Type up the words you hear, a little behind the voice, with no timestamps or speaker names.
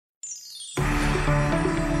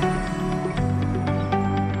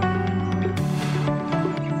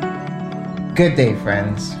Good day,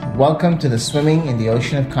 friends. Welcome to the Swimming in the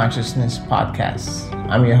Ocean of Consciousness podcast.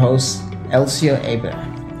 I'm your host, Elcio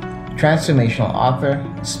Abraham, transformational author,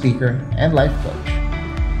 speaker, and life coach.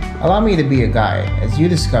 Allow me to be your guide as you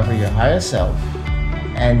discover your higher self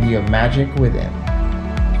and your magic within.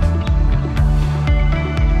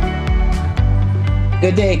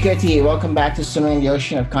 Good day, Kirti. Welcome back to Swimming in the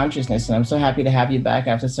Ocean of Consciousness. And I'm so happy to have you back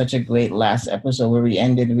after such a great last episode where we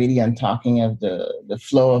ended really on talking of the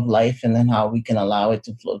flow of life and then how we can allow it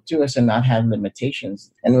to flow through us and not have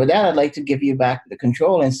limitations. And with that, I'd like to give you back the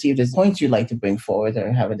control and see if there's points you'd like to bring forward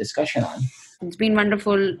or have a discussion on. It's been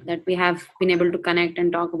wonderful that we have been able to connect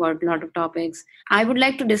and talk about a lot of topics. I would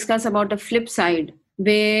like to discuss about a flip side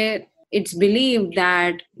where it's believed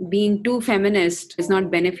that being too feminist is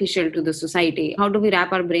not beneficial to the society. How do we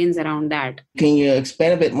wrap our brains around that? Can you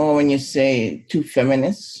explain a bit more when you say too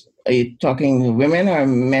feminist? Are you talking women or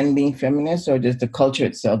men being feminists, or just the culture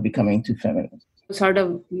itself becoming too feminist? Sort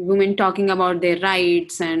of women talking about their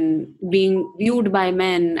rights and being viewed by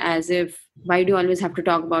men as if, why do you always have to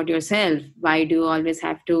talk about yourself? Why do you always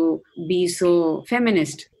have to be so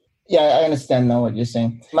feminist? Yeah, I understand now what you're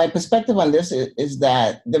saying. My perspective on this is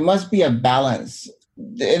that there must be a balance.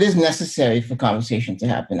 It is necessary for conversation to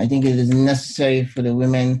happen. I think it is necessary for the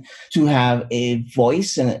women to have a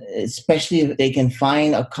voice, and especially if they can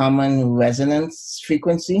find a common resonance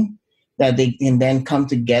frequency, that they can then come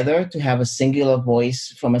together to have a singular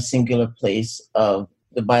voice from a singular place of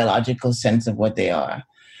the biological sense of what they are.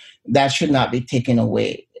 That should not be taken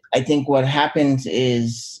away. I think what happens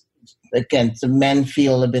is, again, the men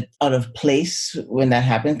feel a bit out of place when that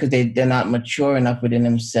happens because they're not mature enough within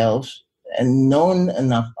themselves and known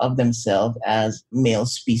enough of themselves as male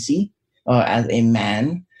species or as a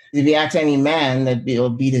man. If you ask any man that will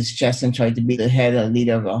beat his chest and try to be the head or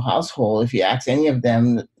leader of a household, if you ask any of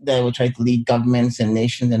them that will try to lead governments and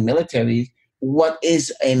nations and militaries, what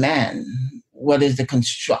is a man? What is the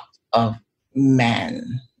construct of man?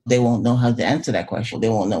 They won't know how to answer that question. They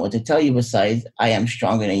won't know what to tell you besides, I am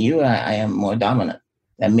stronger than you, I am more dominant.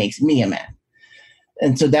 That makes me a man.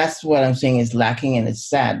 And so that's what I'm saying is lacking, and it's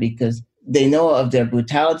sad because they know of their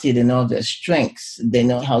brutality, they know of their strengths, they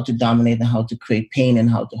know how to dominate and how to create pain and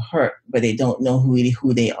how to hurt, but they don't know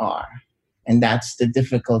who they are. And that's the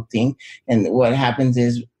difficult thing. And what happens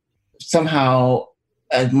is somehow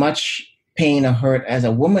as much pain or hurt as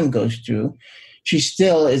a woman goes through, she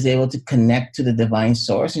still is able to connect to the divine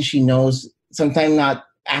source, and she knows, sometimes not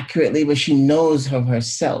accurately, but she knows of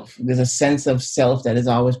herself. There's a sense of self that is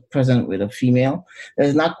always present with a female that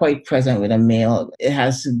is not quite present with a male. It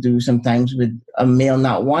has to do sometimes with a male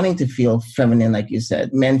not wanting to feel feminine, like you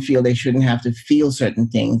said. Men feel they shouldn't have to feel certain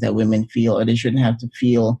things that women feel, or they shouldn't have to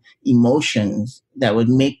feel emotions that would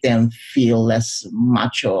make them feel less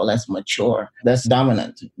macho or less mature, less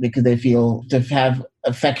dominant, because they feel to have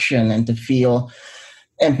affection and to feel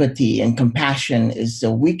empathy and compassion is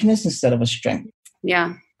a weakness instead of a strength.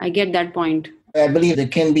 Yeah, I get that point. I believe there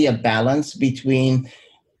can be a balance between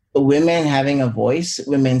women having a voice,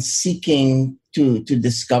 women seeking to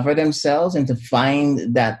discover themselves and to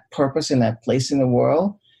find that purpose and that place in the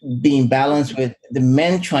world, being balanced with the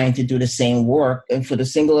men trying to do the same work and for the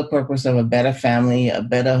singular purpose of a better family, a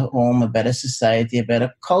better home, a better society, a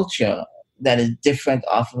better culture that is different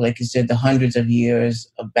off of, like you said, the hundreds of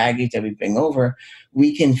years of baggage that we bring over.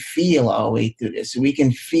 We can feel our way through this. We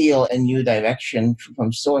can feel a new direction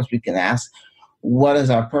from source. We can ask, what is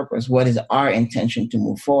our purpose? What is our intention to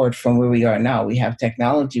move forward from where we are now? We have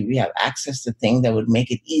technology. We have access to things that would make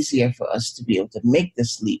it easier for us to be able to make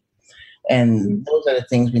this leap. And those are the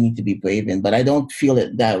things we need to be brave in. But I don't feel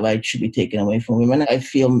that right should be taken away from women. I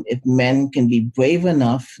feel if men can be brave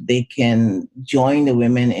enough, they can join the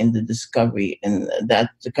women in the discovery. And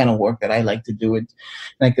that's the kind of work that I like to do.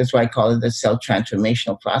 Like that's why I call it the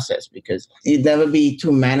self-transformational process, because you'd never be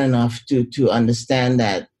too man enough to understand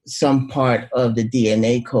that some part of the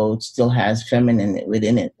DNA code still has feminine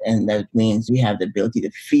within it. And that means we have the ability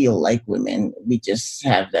to feel like women. We just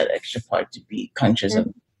have that extra part to be conscious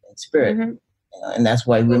of spirit. And that's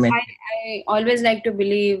why women... I always like to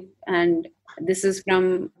believe, and this is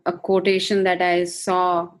from a quotation that I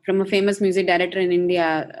saw from a famous music director in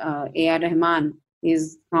India, A.R. Rahman.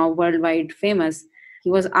 He's now worldwide famous.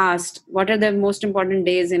 He was asked, what are the most important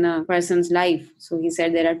days in a person's life? So he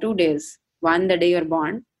said there are 2 days. One, the day you're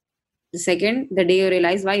born. The second, the day you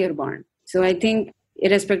realize why you're born. So I think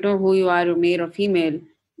irrespective of who you are, male or female,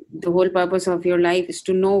 the whole purpose of your life is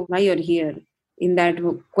to know why you're here. In that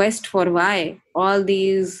quest for why, all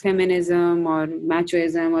these feminism or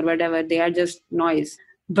machoism or whatever, they are just noise.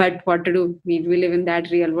 But what to do? We live in that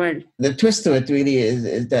real world. The twist to it really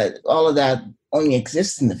is that all of that only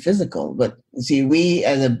exists in the physical. But see, we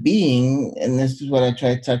as a being, and this is what I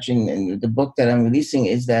try touching in the book that I'm releasing,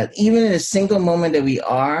 is that even in a single moment that we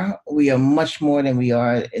are much more than we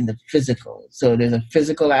are in the physical. So there's a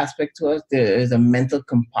physical aspect to us. There is a mental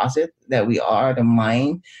composite that we are, the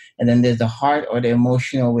mind, and then there's the heart or the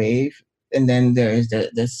emotional wave. And then there is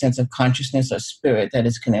the sense of consciousness or spirit that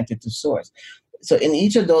is connected to source. So in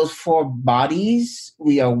each of those four bodies,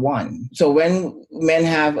 we are one. So when men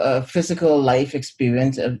have a physical life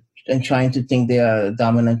experience and trying to think they are a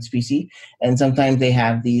dominant species, and sometimes they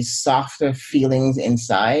have these softer feelings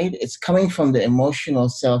inside, it's coming from the emotional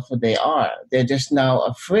self that they are. They're just now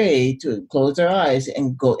afraid to close their eyes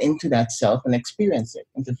and go into that self and experience it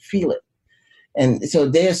and to feel it. And so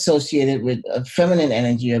they associate it with a feminine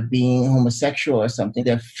energy of being homosexual or something.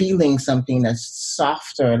 They're feeling something that's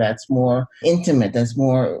softer, that's more intimate, that's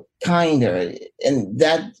more kinder. And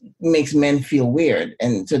that makes men feel weird.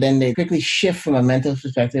 And so then they quickly shift from a mental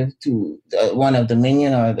perspective to one of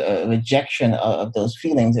dominion or the rejection of those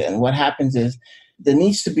feelings. And what happens is there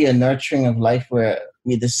needs to be a nurturing of life where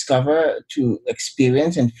we discover to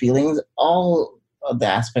experience and feelings all of the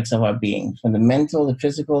aspects of our being, from the mental, the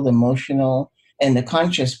physical, the emotional, and the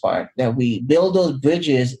conscious part, that we build those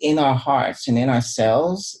bridges in our hearts and in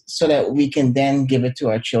ourselves so that we can then give it to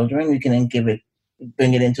our children. We can then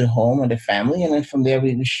bring it into the home or the family. And then from there,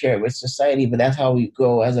 we share it with society. But that's how we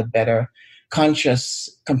grow as a better, conscious,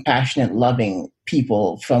 compassionate, loving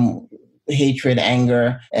people from hatred,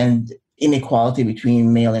 anger, and inequality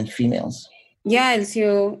between male and females. Yeah, it's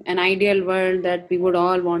an ideal world that we would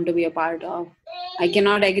all want to be a part of. I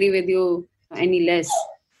cannot agree with you any less.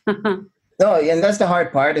 No, and that's the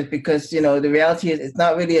hard part, is because, the reality is it's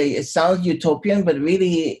not really, it sounds utopian, but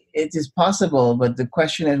really it is possible. But the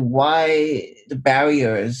question is why the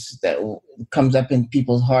barriers that comes up in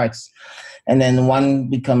people's hearts. And then one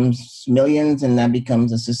becomes millions, and that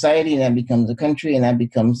becomes a society, and that becomes a country, and that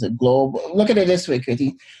becomes a globe. Look at it this way,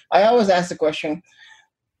 Kriti. I always ask the question,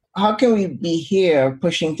 how can we be here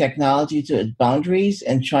pushing technology to its boundaries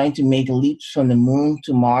and trying to make leaps from the moon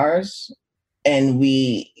to Mars, and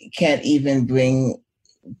we can't even bring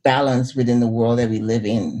balance within the world that we live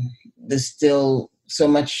in? There's still so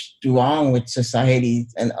much wrong with society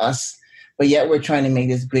and us, but yet we're trying to make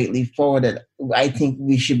this great leap forward that I think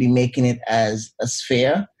we should be making it as a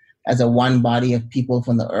sphere, as a one body of people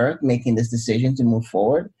from the earth, making this decision to move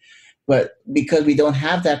forward. But because we don't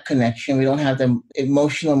have that connection, we don't have the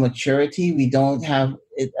emotional maturity, we don't have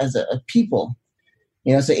it as a people.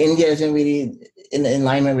 So India isn't really in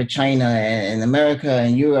alignment with China and America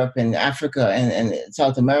and Europe and Africa and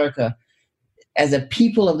South America. As a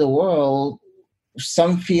people of the world,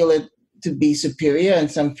 some feel it to be superior,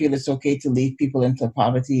 and some feel it's okay to lead people into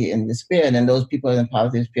poverty and despair. And then those people in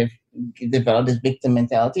poverty and despair develop this victim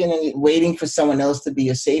mentality, and then waiting for someone else to be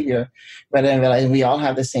a savior, rather than realizing we all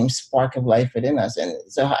have the same spark of life within us. And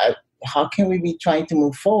so how can we be trying to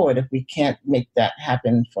move forward if we can't make that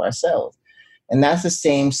happen for ourselves? And that's the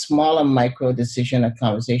same smaller micro decision or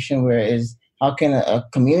conversation, whereas how can a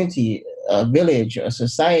community, a village, or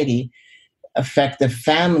society affect the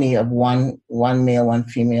family of one male, one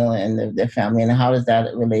female, and their family? And how does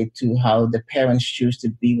that relate to how the parents choose to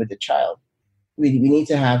be with the child? We need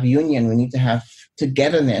to have union. We need to have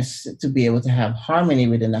togetherness to be able to have harmony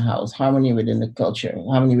within the house, harmony within the culture,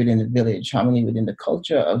 harmony within the village, harmony within the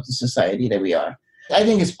culture of the society that we are. I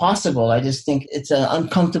think it's possible. I just think it's an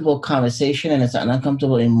uncomfortable conversation, and it's an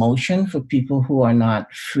uncomfortable emotion for people who are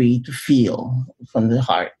not free to feel from the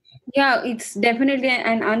heart. Yeah, it's definitely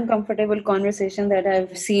an uncomfortable conversation that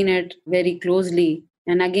I've seen it very closely.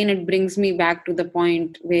 And again, it brings me back to the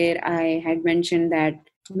point where I had mentioned that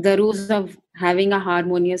the rules of having a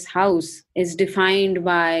harmonious house is defined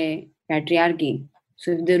by patriarchy.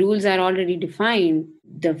 So if the rules are already defined,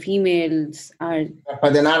 the females are...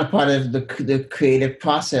 But they're not a part of the creative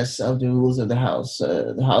process of the rules of the house.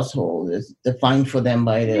 The household is defined for them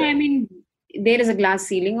by the... I mean, there is a glass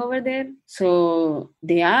ceiling over there. So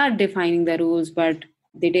they are defining the rules, but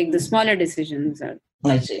they take the smaller decisions.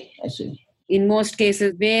 I see. In most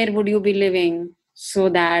cases, where would you be living so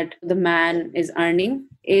that the man is earning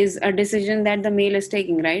is a decision that the male is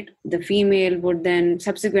taking, right? The female would then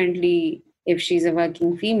subsequently, if she's a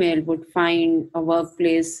working female, would find a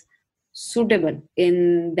workplace suitable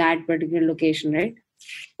in that particular location, right?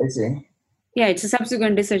 I see. Yeah, it's a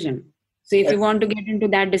subsequent decision. So if you want to get into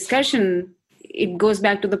that discussion, it goes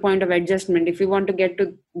back to the point of adjustment. If you want to get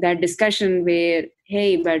to that discussion where,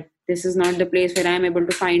 hey, but this is not the place where I'm able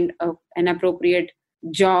to find an appropriate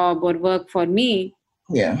job or work for me,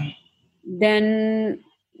 yeah, then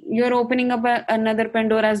you're opening up another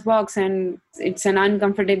Pandora's box, and it's an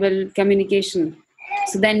uncomfortable communication.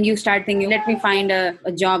 So then you start thinking, let me find a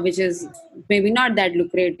job which is maybe not that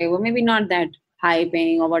lucrative or maybe not that high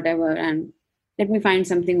paying or whatever, and let me find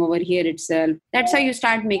something over here itself. That's how you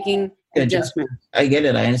start making adjustments. I get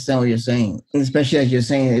it. I understand what you're saying. And especially as you're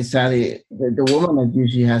saying, it's sadly the woman that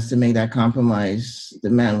usually has to make that compromise. The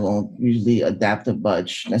man won't usually adapt or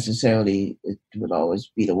budge necessarily. It would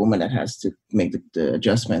always be the woman that has to make the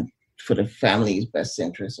adjustment for the family's best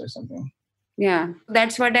interest or something. Yeah,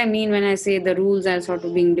 that's what I mean when I say the rules are sort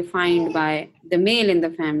of being defined by the male in the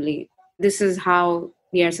family. This is how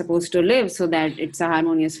we are supposed to live so that it's a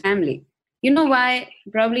harmonious family. You know why?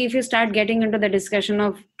 Probably if you start getting into the discussion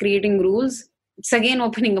of creating rules, it's again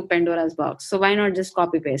opening a Pandora's box. So why not just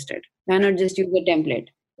copy paste it? Why not just use a template?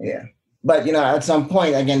 Yeah. But, at some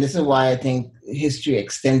point, again, this is why I think history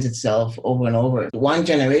extends itself over and over. One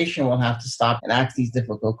generation will have to stop and ask these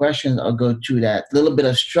difficult questions or go through that little bit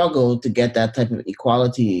of struggle to get that type of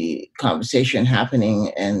equality conversation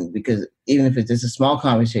happening. And because even if it's just a small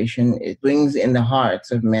conversation, it brings in the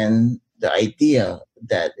hearts of men the idea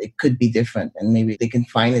that it could be different, and maybe they can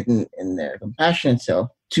find it in their compassionate self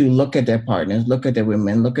to look at their partners, look at their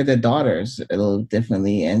women, look at their daughters a little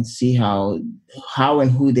differently, and see how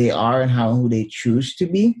and who they are and how and who they choose to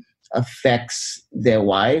be affects their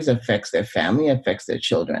wives, affects their family, affects their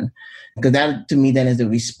children. Because that, to me, then is the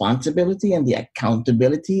responsibility and the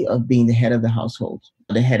accountability of being the head of the household,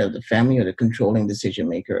 the head of the family, or the controlling decision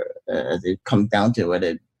maker. As it comes down to whether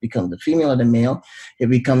it becomes the female or the male, it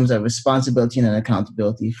becomes a responsibility and an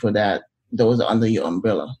accountability for that, those under your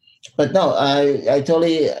umbrella. But no, I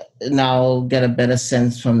totally now get a better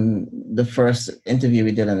sense from the first interview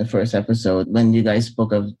we did in the first episode when you guys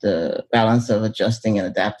spoke of the balance of adjusting and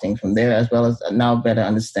adapting from there, as well as now better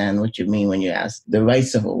understand what you mean when you ask the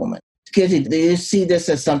rights of a woman. Kirti, do you see this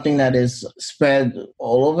as something that is spread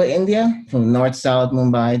all over India, from north, south,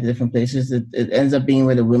 Mumbai, to different places? It ends up being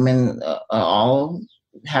where the women are all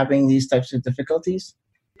having these types of difficulties?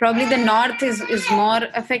 Probably the north is more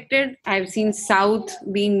affected. I've seen south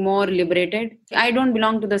being more liberated. I don't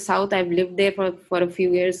belong to the south. I've lived there for a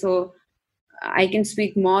few years, so I can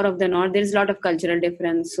speak more of the north. There's a lot of cultural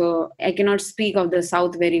difference, so I cannot speak of the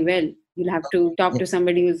south very well. You'll have to talk to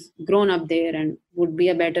somebody who's grown up there and would be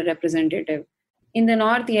a better representative. In the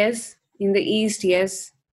north, yes. In the east,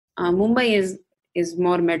 yes. Mumbai is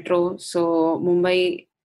more metro, so Mumbai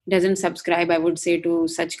doesn't subscribe, I would say, to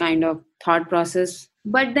such kind of thought process.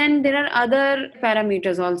 But then there are other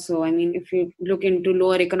parameters also. I mean, if you look into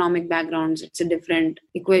lower economic backgrounds, it's a different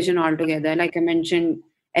equation altogether. Like I mentioned,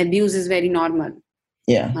 abuse is very normal.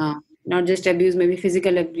 Yeah. Not just abuse, maybe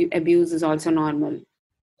physical abuse is also normal.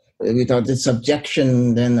 We thought the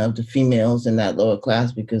subjection then of the females in that lower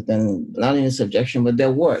class, because then not only subjection, but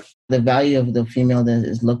their worth. The value of the female then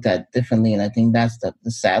is looked at differently. And I think that's the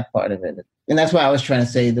sad part of it. And that's why I was trying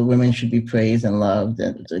to say the women should be praised and loved,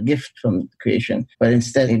 and it's a gift from creation. But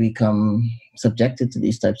instead, they become subjected to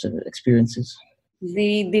these types of experiences.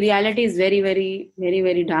 The reality is very, very, very,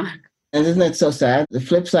 very dark. And isn't it so sad? The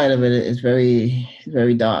flip side of it is very,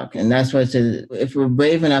 very dark. And that's why I said, if we're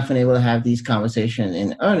brave enough and able to have these conversations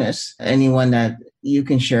in earnest, anyone that you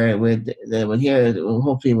can share it with that will hear it will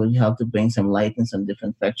hopefully will help to bring some light and some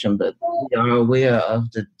different reflection. But we are aware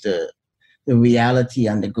of the reality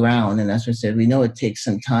on the ground. And that's what I said, we know it takes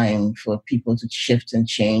some time for people to shift and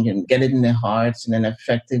change and get it in their hearts and then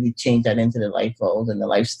effectively change that into their life goals and the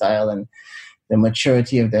lifestyle and the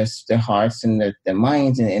maturity of their hearts and their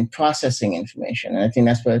minds in processing information. And I think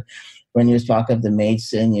that's what, when you talk of the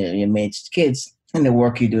mates and your mates' kids and the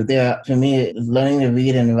work you do there, for me, learning to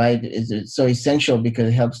read and write is so essential because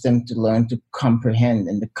it helps them to learn to comprehend.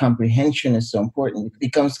 And the comprehension is so important. It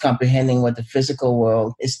becomes comprehending what the physical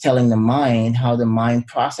world is telling the mind, how the mind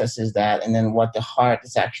processes that, and then what the heart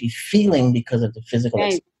is actually feeling because of the physical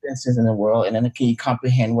experiences in the world. And then can you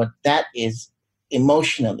comprehend what that is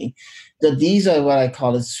emotionally. So these are what I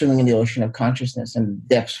call it swimming in the ocean of consciousness and the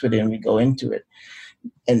depths within we go into it.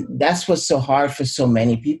 And that's what's so hard for so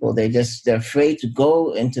many people. They're afraid to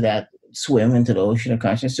go into that swim into the ocean of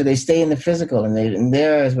consciousness. So they stay in the physical, and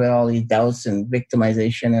there is where all these doubts and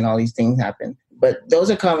victimization and all these things happen. But those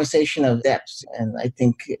are conversation of depths. And I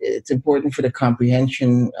think it's important for the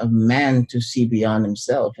comprehension of man to see beyond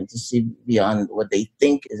himself and to see beyond what they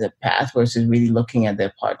think is a path versus really looking at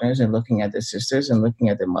their partners and looking at their sisters and looking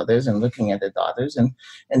at their mothers and looking at their daughters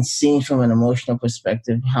and seeing from an emotional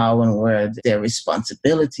perspective how and where their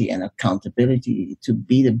responsibility and accountability to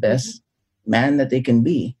be the best man that they can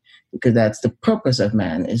be. Because that's the purpose of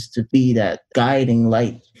man, is to be that guiding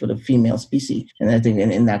light for the female species. And I think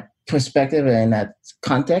in that perspective and in that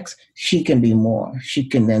context, she can be more. She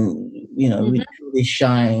can then, really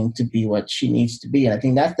shine to be what she needs to be. And I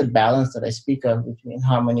think that's the balance that I speak of between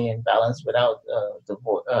harmony and balance without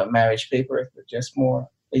the marriage papers, but just more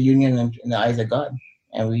a union in the eyes of God.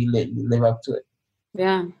 And we live up to it.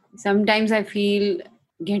 Yeah. Sometimes I feel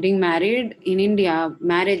getting married in India,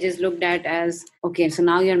 marriage is looked at as, okay, so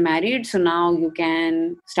now you're married, so now you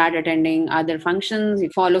can start attending other functions, you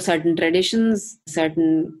follow certain traditions,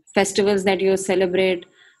 certain festivals that you celebrate.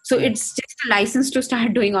 So it's just a license to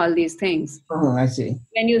start doing all these things. Oh, I see.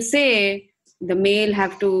 When you say the male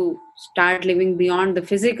have to start living beyond the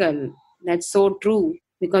physical, that's so true.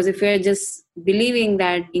 Because if you're just believing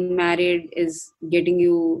that being married is getting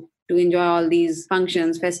you to enjoy all these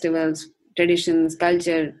functions, festivals, traditions,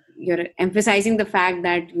 culture, you're emphasizing the fact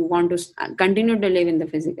that you want to continue to live in the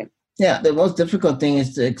physical. Yeah, the most difficult thing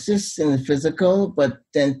is to exist in the physical, but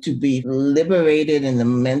then to be liberated in the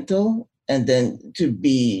mental, and then to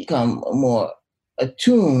become more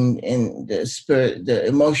attuned in the spirit, the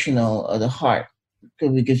emotional, or the heart.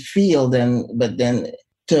 Because we could feel then, but then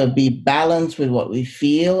to be balanced with what we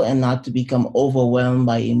feel and not to become overwhelmed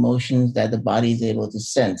by emotions that the body is able to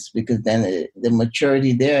sense. Because then the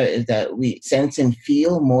maturity there is that we sense and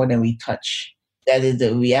feel more than we touch. That is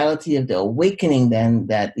the reality of the awakening then,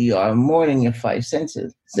 that you are more than your five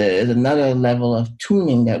senses. There is another level of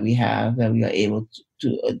tuning that we have, that we are able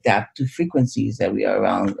to adapt to frequencies that we are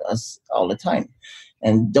around us all the time.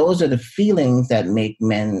 And those are the feelings that make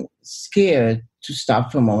men scared to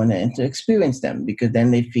stop for a moment and to experience them, because then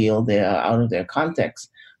they feel they are out of their context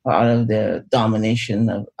or out of their domination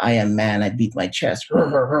of, I am man, I beat my chest,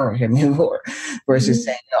 hear me roar, versus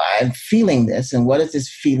saying, no, I'm feeling this, and what does this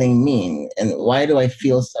feeling mean? And why do I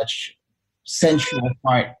feel such sensual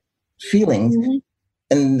heart feelings? Mm-hmm.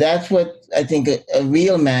 And that's what I think a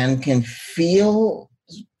real man can feel,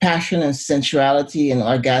 passion and sensuality and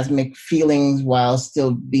orgasmic feelings while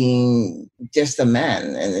still being just a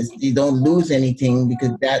man. And you don't lose anything,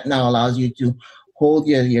 because that now allows you to hold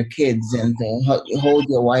your kids and to hold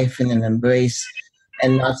your wife in an embrace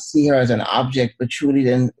and not see her as an object, but truly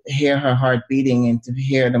then hear her heart beating and to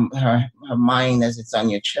hear her mind as it's on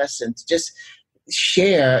your chest, and to just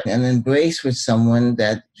share and embrace with someone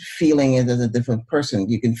that feeling it as a different person.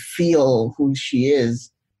 You can feel who she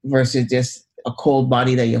is versus just a cold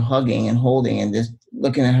body that you're hugging and holding and just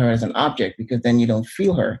looking at her as an object, because then you don't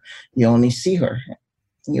feel her. You only see her.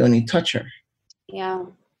 You only touch her. Yeah.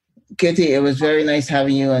 Kirti, it was very nice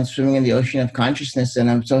having you on Swimming in the Ocean of Consciousness, and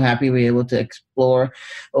I'm so happy we were able to explore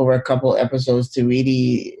over a couple episodes to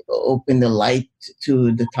really open the light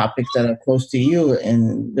to the topics that are close to you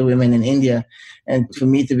and the women in India, and for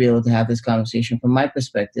me to be able to have this conversation from my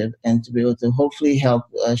perspective and to be able to hopefully help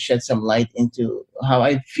shed some light into how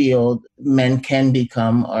I feel men can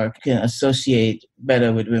become or can associate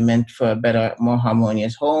better with women for a better, more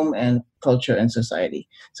harmonious home and culture and society.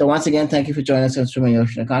 So once again, thank you for joining us on Swimming in the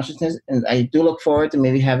Ocean of Consciousness. And I do look forward to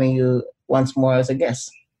maybe having you once more as a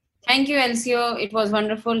guest. Thank you, Elcio. It was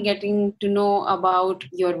wonderful getting to know about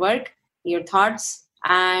your work, your thoughts,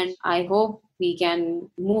 and I hope we can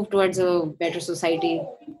move towards a better society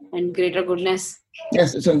and greater goodness.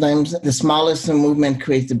 Yes, sometimes the smallest movement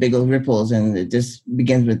creates the bigger ripples, and it just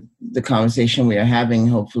begins with the conversation we are having.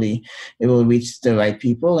 Hopefully it will reach the right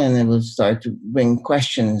people, and it will start to bring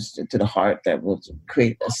questions to the heart that will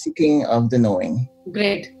create a seeking of the knowing.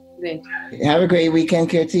 Great. Have a great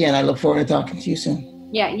weekend, Kirti, and I look forward to talking to you soon.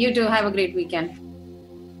 Yeah, you too. Have a great weekend.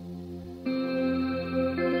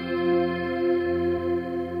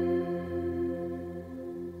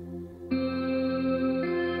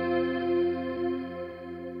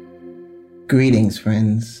 Greetings,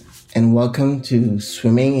 friends, and welcome to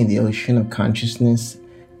Swimming in the Ocean of Consciousness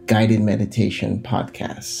Guided Meditation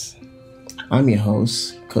Podcast. I'm your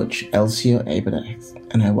host, Coach Elcio Abradax,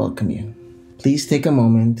 and I welcome you. Please take a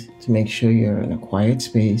moment to make sure you're in a quiet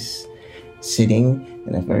space, sitting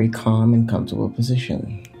in a very calm and comfortable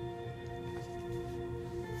position.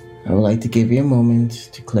 I would like to give you a moment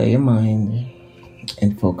to clear your mind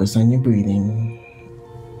and focus on your breathing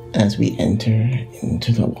as we enter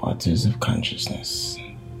into the waters of consciousness.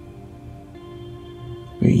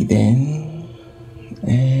 Breathe in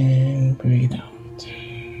and breathe out.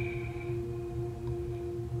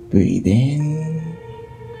 Breathe in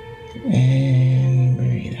and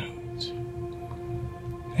breathe out.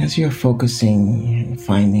 As you're focusing and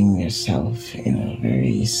finding yourself in a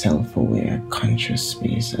very self-aware, conscious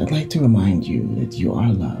space, I'd like to remind you that you are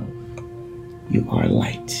love, you are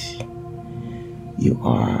light, you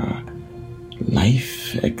are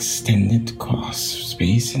life extended across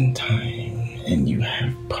space and time, and you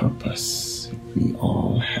have purpose. We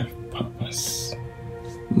all have purpose.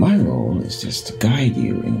 My role is just to guide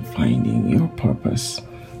you in finding your purpose,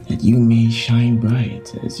 that you may shine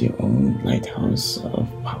bright as your own lighthouse of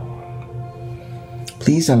power.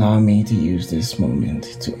 Please allow me to use this moment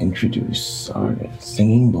to introduce our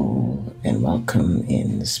singing bowl and welcome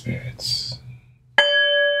in the spirits.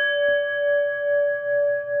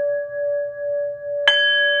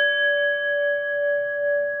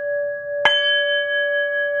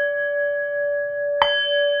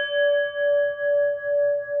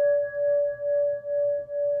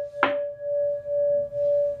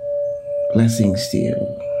 Blessings to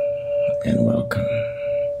you and welcome.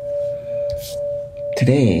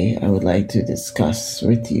 Today, I would like to discuss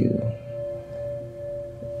with you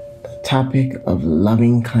the topic of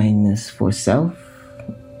loving kindness for self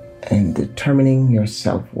and determining your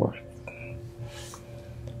self-worth.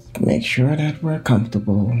 Make sure that we're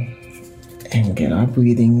comfortable and get our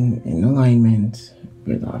breathing in alignment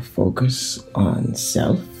with our focus on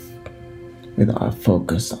self, with our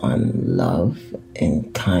focus on love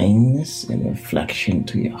and kindness and reflection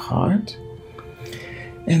to your heart,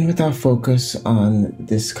 and with our focus on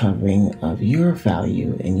discovering of your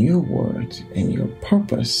value and your worth and your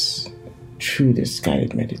purpose through this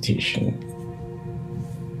guided meditation.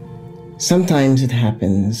 Sometimes it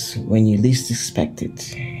happens when you least expect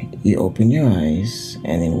it. You open your eyes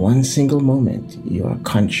and in one single moment you are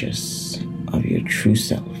conscious of your true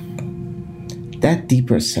self. That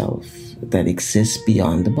deeper self that exists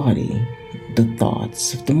beyond the body, the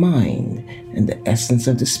thoughts of the mind, and the essence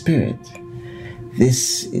of the spirit.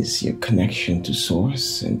 This is your connection to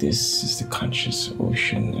Source, and this is the conscious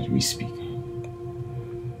ocean that we speak of.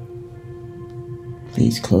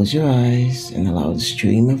 Please close your eyes and allow the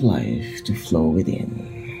stream of life to flow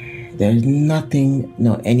within. There is nothing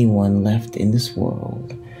nor anyone left in this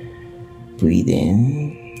world. Breathe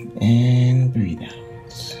in and breathe out.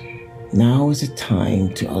 Now is the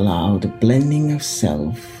time to allow the blending of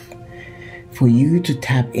self for you to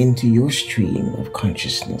tap into your stream of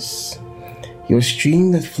consciousness. Your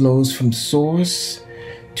stream that flows from Source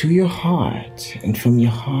to your heart, and from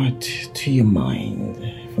your heart to your mind,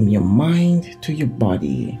 from your mind to your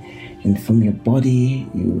body, and from your body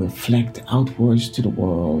you reflect outwards to the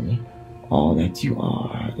world all that you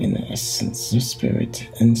are in the essence of spirit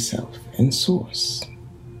and self and Source.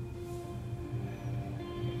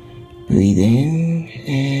 Breathe in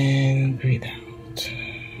and breathe out.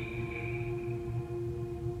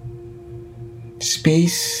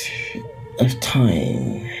 Space of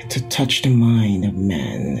time to touch the mind of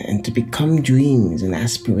man and to become dreams and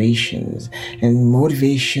aspirations and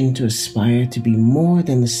motivation to aspire to be more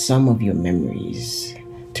than the sum of your memories,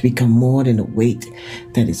 to become more than the weight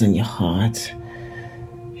that is on your heart.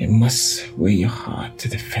 You must wear your heart to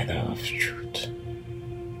the feather of truth.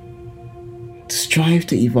 To strive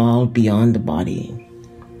to evolve beyond the body,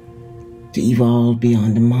 to evolve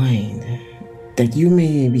beyond the mind, that you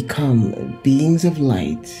may become beings of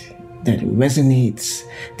light that resonates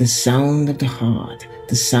the sound of the heart,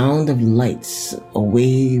 the sound of lights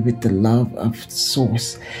away with the love of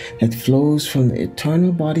Source that flows from the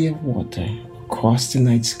eternal body of water across the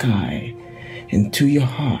night sky into your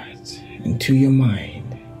heart, into your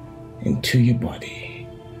mind, into your body,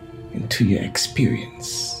 into your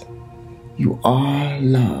experience. You are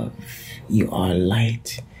love, you are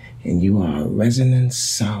light, and you are a resonant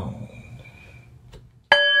sound.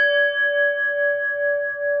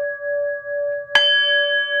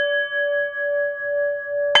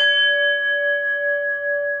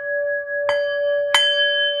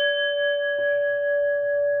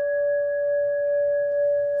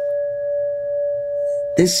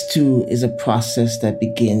 This too is a process that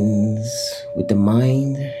begins with the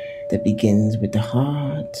mind, that begins with the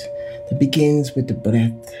heart, that begins with the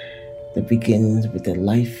breath, that begins with the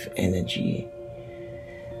life energy,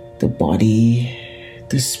 the body,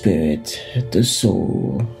 the spirit, the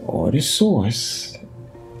soul, or the Source,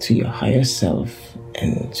 to your higher self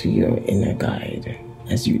and to your inner guide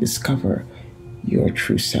as you discover your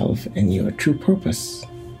true self and your true purpose.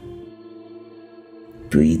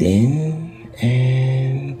 Breathe in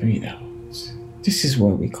and breathe out. This is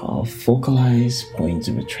what we call focalized points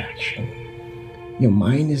of attraction. Your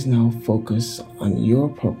mind is now focused on your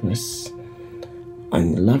purpose,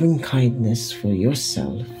 on loving kindness for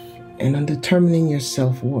yourself, and on determining your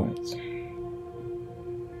self-worth.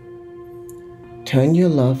 Turn your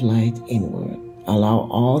love light inward. Allow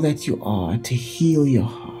all that you are to heal your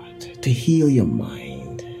heart, to heal your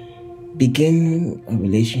mind. Begin a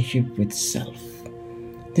relationship with self.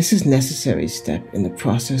 This is a necessary step in the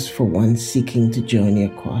process for one seeking to journey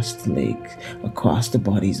across the lake, across the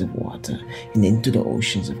bodies of water, and into the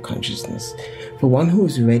oceans of consciousness. For one who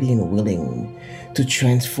is ready and willing to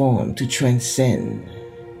transform, to transcend,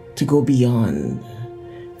 to go beyond,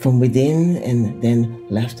 from within, and then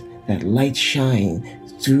let that light shine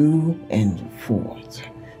through and forth.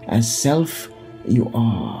 As self you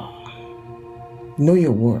are. Know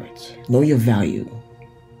your worth, know your value.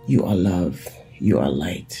 You are love. You are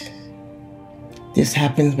light. This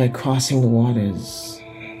happens by crossing the waters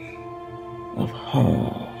of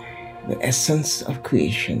her, the essence of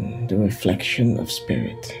creation, the reflection of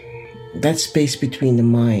spirit. That space between the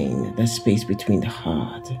mind, that space between the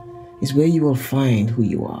heart, is where you will find who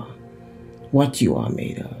you are, what you are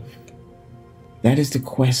made of. That is the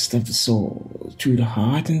quest of the soul, through the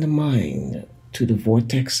heart and the mind, to the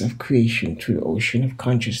vortex of creation, through the ocean of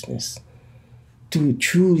consciousness. To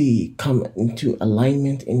truly come into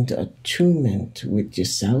alignment, into attunement with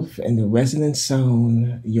yourself and the resonant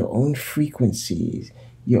sound, your own frequencies,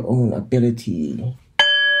 your own ability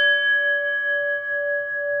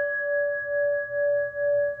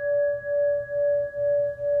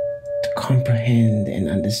to comprehend and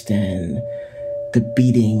understand the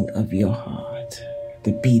beating of your heart,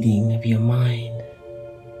 the beating of your mind,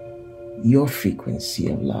 your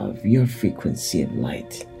frequency of love, your frequency of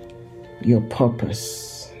light, your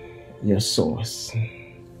purpose, your source.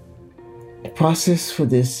 The process for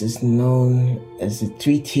this is known as the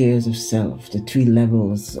 3 tiers of self, the 3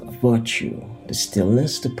 levels of virtue, the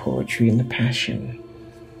stillness, the poetry, and the passion.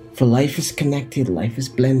 For life is connected, life is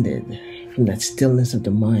blended from that stillness of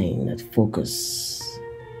the mind, that focus,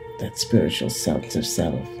 that spiritual self of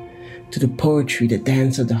self, to the poetry, the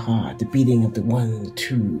dance of the heart, the beating of the 1, the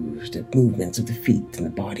 2, the movements of the feet and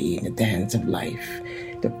the body, and the dance of life,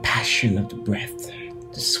 the passion of the breath,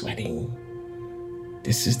 the sweating.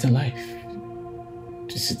 This is the life.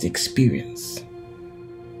 This is the experience.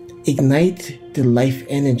 Ignite the life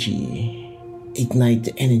energy. Ignite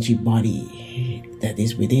the energy body that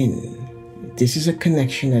is within. This is a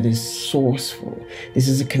connection that is sourceful. This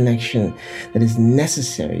is a connection that is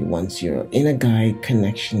necessary once you're in a guide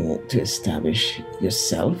connection to establish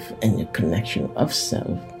yourself and your connection of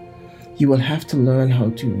self. You will have to learn how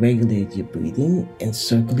to regulate your breathing and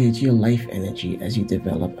circulate your life energy as you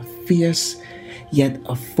develop a fierce yet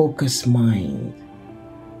a focused mind,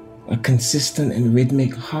 a consistent and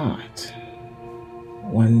rhythmic heart,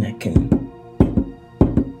 one that can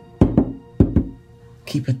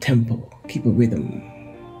keep a tempo, keep a rhythm.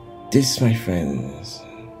 This, my friends,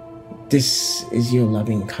 this is your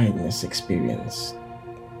loving kindness experience.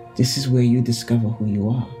 This is where you discover who you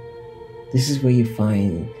are. This is where you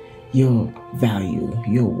find your value,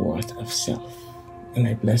 your worth of self. And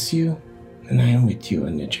I bless you, and I am with you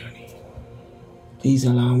on the journey. Please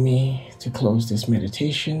allow me to close this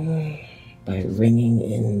meditation by ringing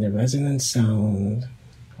in the resonant sound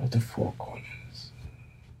of the 4 corners.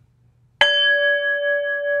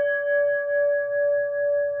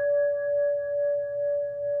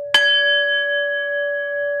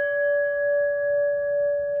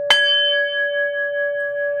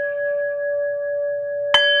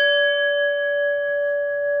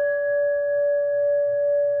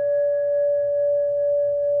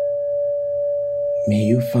 May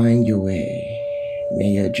you find your way,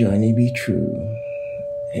 may your journey be true,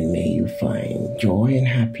 and may you find joy and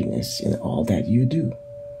happiness in all that you do.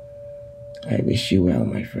 I wish you well,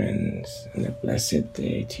 my friends, and a blessed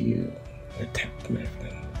day to you. Protect, my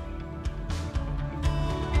friend.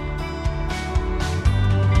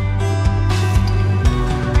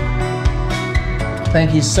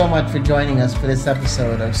 Thank you so much for joining us for this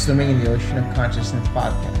episode of Swimming in the Ocean of Consciousness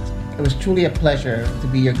podcast. It was truly a pleasure to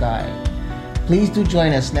be your guide. Please do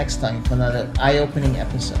join us next time for another eye-opening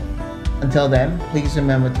episode. Until then, please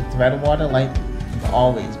remember to tread water lightly and to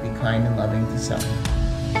always be kind and loving to self.